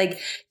life. Like,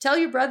 tell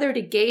your brother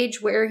to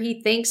gauge where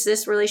he thinks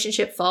this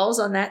relationship falls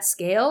on that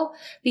scale,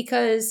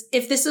 because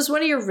if this is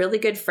one of your really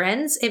good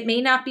friends, it may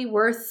not be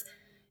worth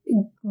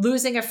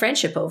losing a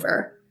friendship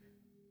over.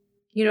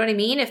 You know what I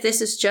mean? If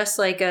this is just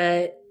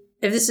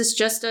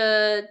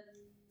a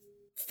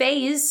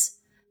phase,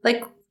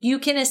 like, you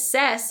can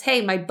assess,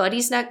 hey, my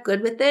buddy's not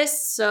good with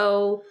this,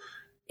 so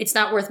it's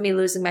not worth me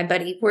losing my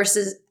buddy.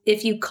 Versus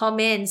if you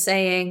come in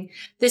saying,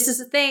 this is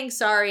the thing,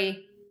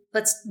 sorry,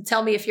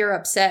 tell me if you're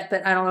upset,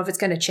 but I don't know if it's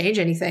going to change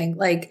anything.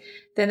 Like,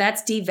 then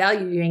that's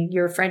devaluing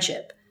your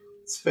friendship.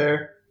 It's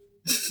fair.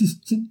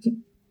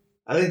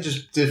 I think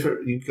just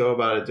you go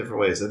about it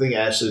different ways. I think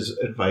Ashley's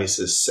advice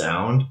is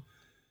sound,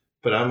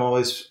 but I'm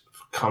always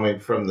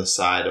coming from the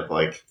side of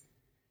like,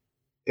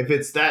 if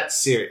it's that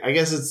serious, I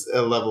guess it's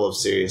a level of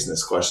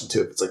seriousness question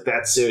too. If it's like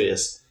that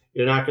serious,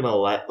 you're not going to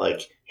let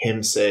like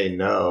him say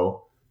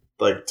no,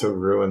 like to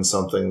ruin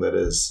something that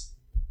is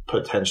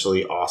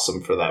potentially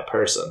awesome for that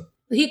person.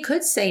 He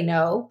could say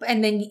no.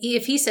 And then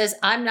if he says,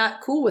 I'm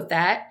not cool with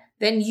that,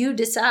 then you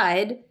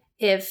decide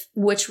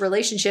which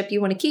relationship you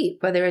want to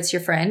keep, whether it's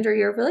your friend or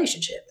your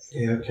relationship.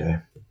 Yeah. Okay.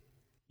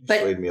 You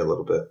swayed me a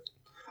little bit.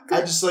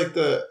 I just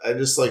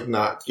like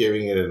not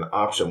giving it an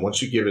option.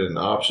 Once you give it an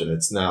option,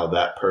 it's now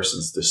that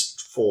person's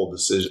full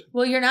decision.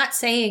 Well, you're not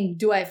saying,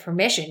 do I have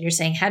permission? You're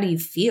saying, how do you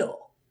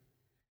feel?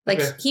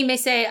 Like, He may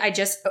say, I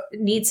just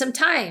need some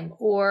time,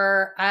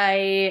 or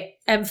I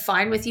am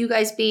fine with you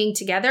guys being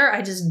together.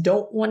 I just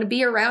don't want to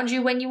be around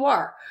you when you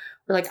are.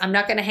 Or like, I'm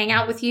not going to hang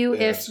out with you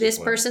if this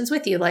person's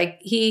with you. Like,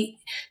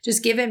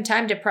 just give him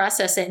time to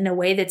process it in a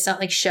way that's not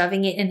like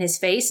shoving it in his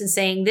face and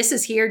saying, this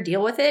is here,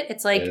 deal with it.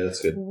 It's like,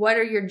 what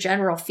are your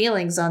general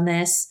feelings on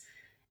this?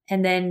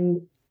 And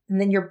then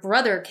your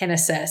brother can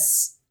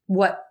assess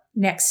what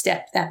next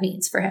step that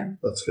means for him.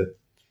 That's good.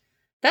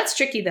 That's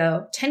tricky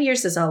though. 10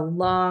 years is a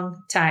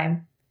long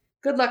time.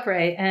 Good luck,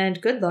 Ray, and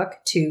good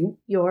luck to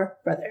your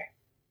brother.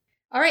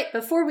 All right,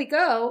 before we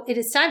go, it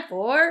is time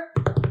for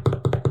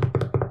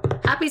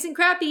Happies and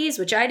Crappies,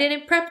 which I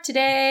didn't prep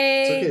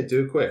today. It's okay,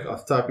 do it quick.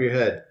 Off the top of your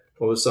head,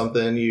 what was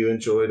something you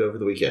enjoyed over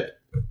the weekend?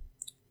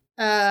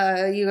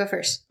 You go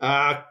first.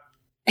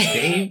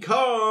 King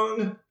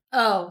Kong.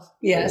 Oh,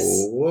 yes.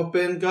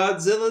 Whooping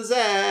Godzilla's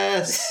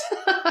ass.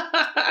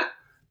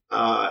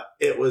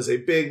 It was a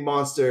big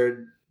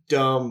monster,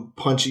 dumb,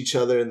 punch each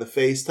other in the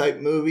face type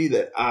movie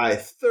that I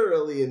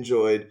thoroughly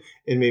enjoyed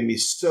and made me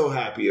so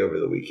happy over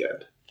the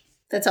weekend.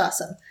 That's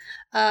awesome.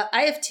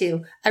 I have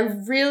two. I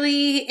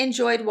really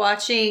enjoyed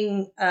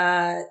watching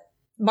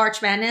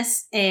March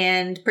Madness,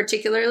 and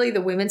particularly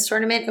the women's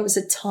tournament. It was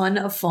a ton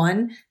of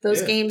fun.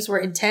 Those games were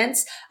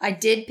intense. I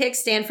did pick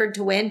Stanford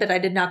to win, but I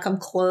did not come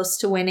close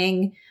to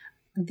winning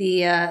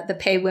the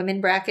pay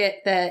women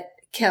bracket that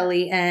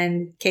Kelly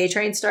and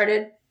K-Train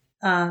started.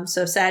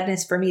 So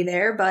sadness for me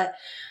there. But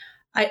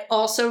I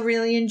also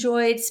really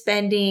enjoyed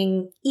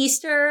spending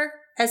Easter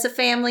as a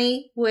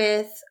family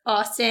with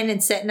Austin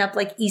and setting up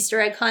like Easter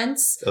egg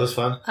hunts. That was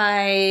fun.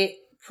 I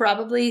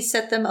probably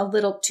set them a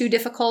little too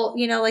difficult,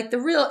 like the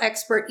real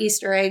expert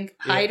Easter egg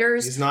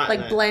hiders, he's not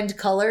like blend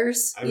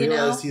colors. I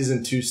realized he's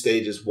in two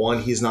stages.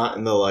 One, he's not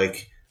in the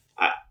like,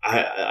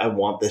 I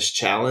want this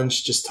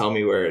challenge, just tell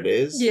me where it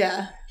is.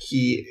 Yeah.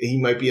 He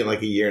might be in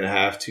like a year and a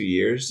half, 2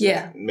 years.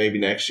 Yeah. Maybe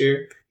next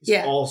year.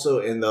 He's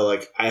also in the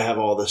like, I have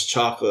all this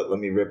chocolate, let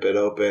me rip it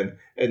open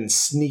and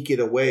sneak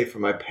it away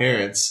from my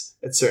parents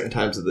at certain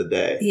times of the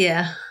day.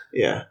 Yeah.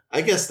 Yeah.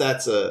 I guess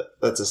that's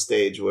a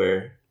stage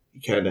where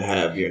you kind of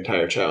have your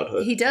entire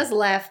childhood. He does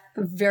laugh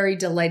very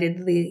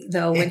delightedly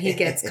though when he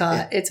gets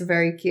caught. It's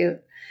very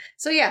cute.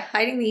 So yeah,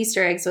 hiding the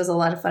Easter eggs was a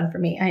lot of fun for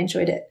me. I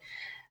enjoyed it.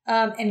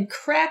 And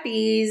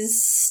crappies,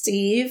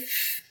 Steve.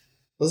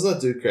 Let's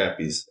not do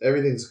crappies.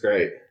 Everything's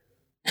great.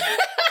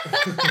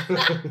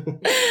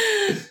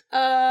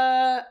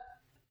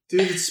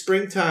 Dude, it's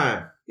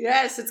springtime.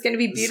 Yes, it's going to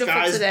be beautiful the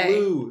sky's today.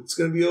 Blue. It's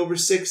going to be over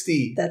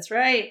 60. That's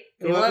right.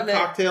 Go have a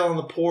cocktail on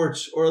the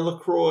porch or a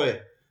LaCroix.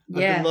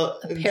 Yeah,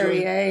 a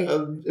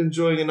Perrier.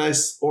 Enjoying a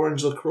nice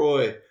orange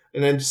LaCroix.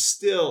 And I'm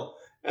still,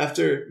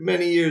 after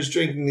many years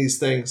drinking these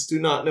things, do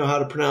not know how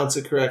to pronounce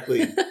it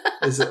correctly.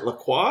 Is it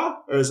LaCroix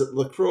or is it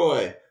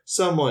LaCroix?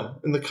 Someone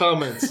in the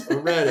comments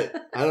or Reddit.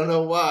 I don't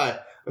know why.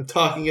 I'm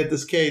talking at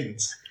this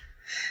cadence.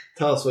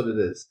 Tell us what it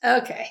is.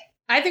 Okay.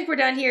 I think we're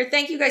done here.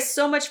 Thank you guys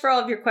so much for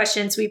all of your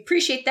questions. We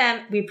appreciate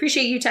them. We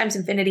appreciate you times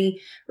infinity.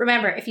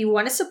 Remember, if you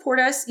want to support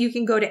us, you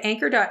can go to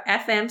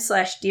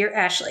anchor.fm/Dear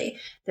Ashley.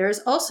 There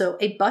is also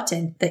a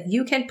button that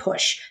you can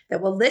push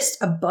that will list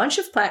a bunch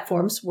of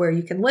platforms where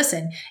you can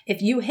listen.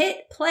 If you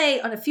hit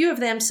play on a few of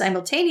them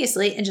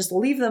simultaneously and just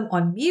leave them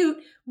on mute,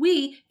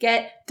 we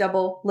get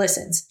double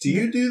listens. Do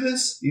you do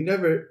this? You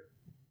never...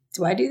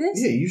 Do I do this?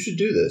 Yeah, you should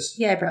do this.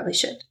 Yeah, I probably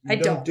should. You I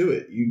don't. do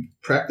it. You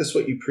practice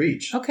what you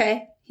preach.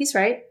 Okay, he's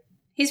right.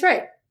 He's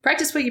right.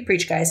 Practice what you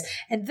preach, guys.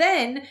 And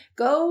then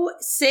go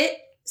sit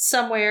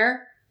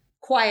somewhere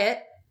quiet,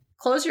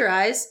 close your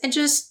eyes, and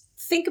just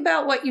think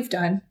about what you've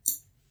done.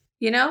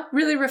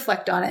 Really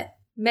reflect on it.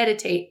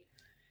 Meditate.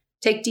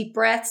 Take deep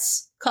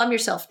breaths. Calm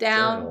yourself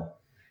down. Journal.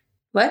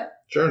 What?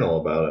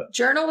 Journal about it.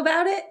 Journal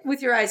about it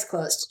with your eyes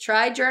closed.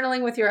 Try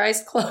journaling with your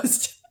eyes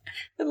closed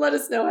and let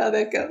us know how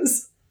that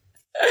goes.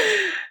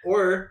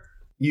 Or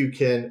you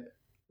can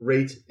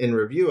rate and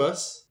review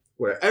us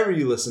wherever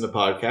you listen to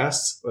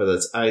podcasts, whether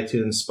it's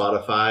iTunes,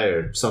 Spotify,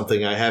 or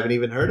something I haven't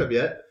even heard of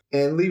yet,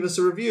 and leave us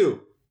a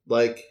review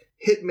like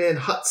Hitman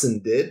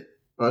Hudson did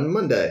on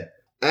Monday.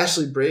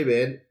 Ashley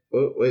Braband,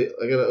 oh, wait,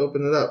 I gotta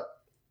open it up.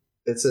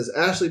 It says,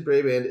 Ashley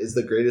Braband is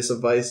the greatest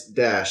advice,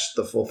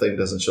 the full thing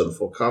doesn't show the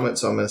full comment,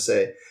 so I'm going to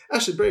say,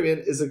 Ashley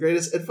Braband is the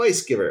greatest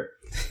advice giver.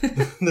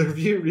 The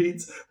review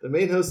reads, the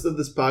main host of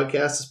this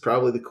podcast is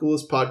probably the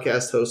coolest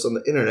podcast host on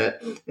the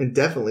internet, and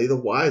definitely the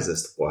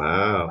wisest.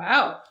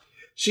 Wow.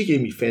 She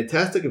gave me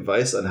fantastic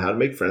advice on how to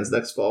make friends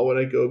next fall when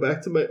I go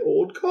back to my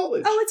old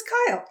college. Oh, it's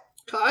Kyle.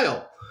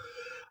 Kyle.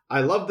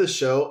 I love this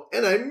show,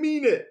 and I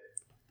mean it.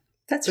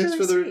 Thanks really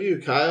for the sweet.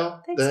 Review,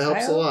 Kyle. Thanks, that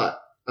helps Kyle. a lot.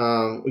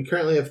 We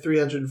currently have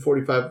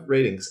 345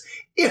 ratings.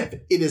 If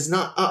it is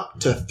not up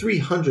to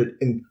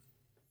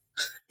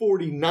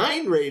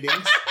 349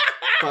 ratings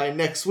by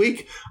next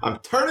week, I'm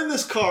turning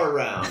this car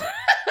around.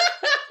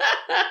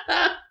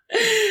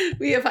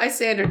 We have high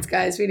standards,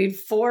 guys. We need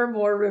 4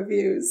 more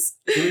reviews.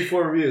 Give me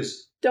 4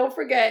 reviews. Don't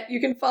forget,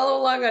 you can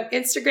follow along on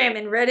Instagram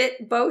and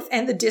Reddit, both,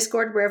 and the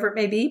Discord, wherever it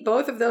may be.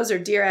 Both of those are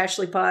Dear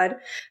Ashley Pod.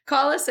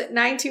 Call us at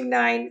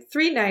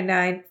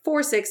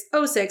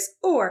 929-399-4606,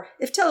 or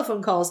if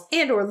telephone calls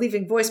and or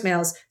leaving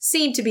voicemails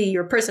seem to be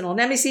your personal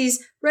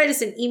nemesis, write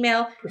us an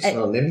email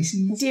Personal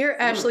nemesis.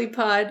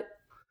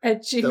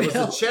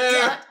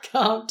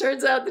 dearashleypod@gmail.com.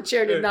 Turns out the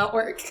chair did not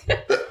work.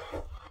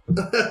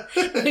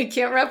 You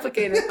can't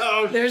replicate it.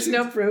 Oh, There's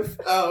no proof.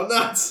 Oh,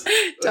 nuts.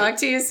 Talk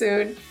to you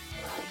soon.